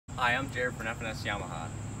Hi, I'm Jared from FNS Yamaha.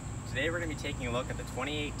 Today we're going to be taking a look at the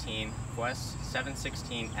 2018 Qwest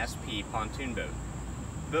 716 SP pontoon boat.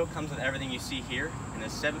 The boat comes with everything you see here and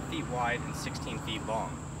is 7 feet wide and 16 feet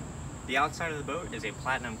long. The outside of the boat is a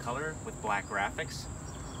platinum color with black graphics.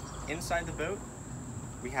 Inside the boat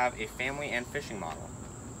we have a family and fishing model.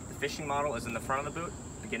 The fishing model is in the front of the boat,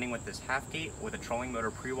 beginning with this half gate with a trolling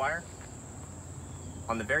motor pre-wire.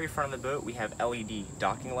 On the very front of the boat we have LED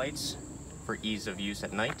docking lights for ease of use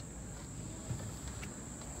at night.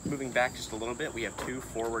 Moving back just a little bit, we have two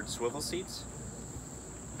forward swivel seats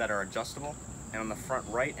that are adjustable, and on the front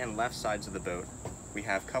right and left sides of the boat we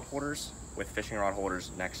have cup holders with fishing rod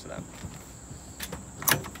holders next to them.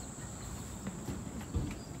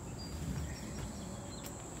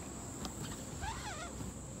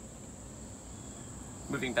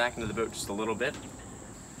 Moving back into the boat just a little bit,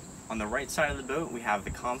 on the right side of the boat we have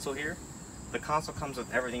the console here. The console comes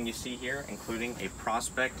with everything you see here, including a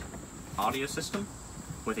Prospect audio system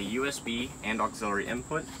with a USB and auxiliary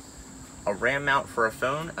input, a RAM mount for a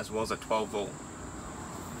phone, as well as a 12-volt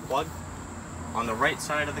plug. On the right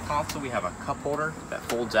side of the console we have a cup holder that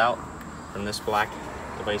folds out from this black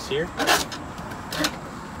device here,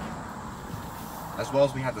 as well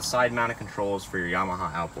as we have the side mounted controls for your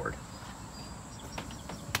Yamaha outboard.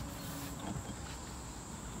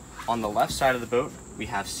 On the left side of the boat we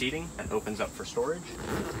have seating that opens up for storage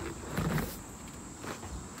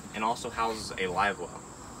and also houses a live well.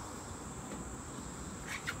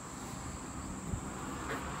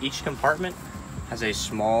 Each compartment has a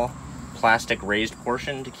small plastic raised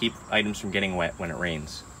portion to keep items from getting wet when it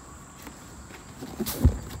rains.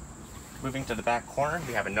 Moving to the back corner,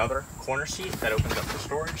 we have another corner seat that opens up for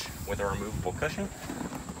storage with a removable cushion.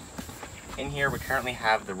 In here we currently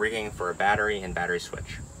have the rigging for a battery and battery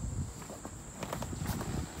switch.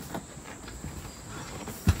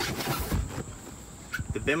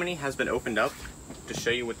 The bimini has been opened up to show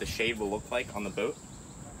you what the shade will look like on the boat.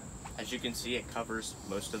 As you can see, it covers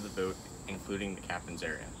most of the boat, including the captain's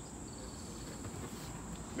area.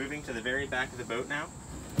 Moving to the very back of the boat now,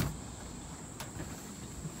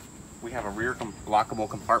 we have a rear lockable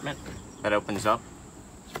compartment that opens up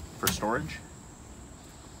for storage.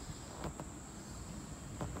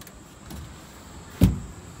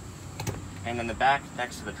 And in the back,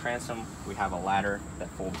 next to the transom, we have a ladder that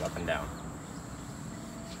folds up and down.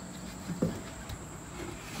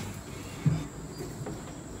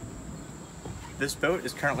 This boat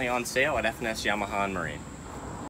is currently on sale at FNS Yamaha and Marine.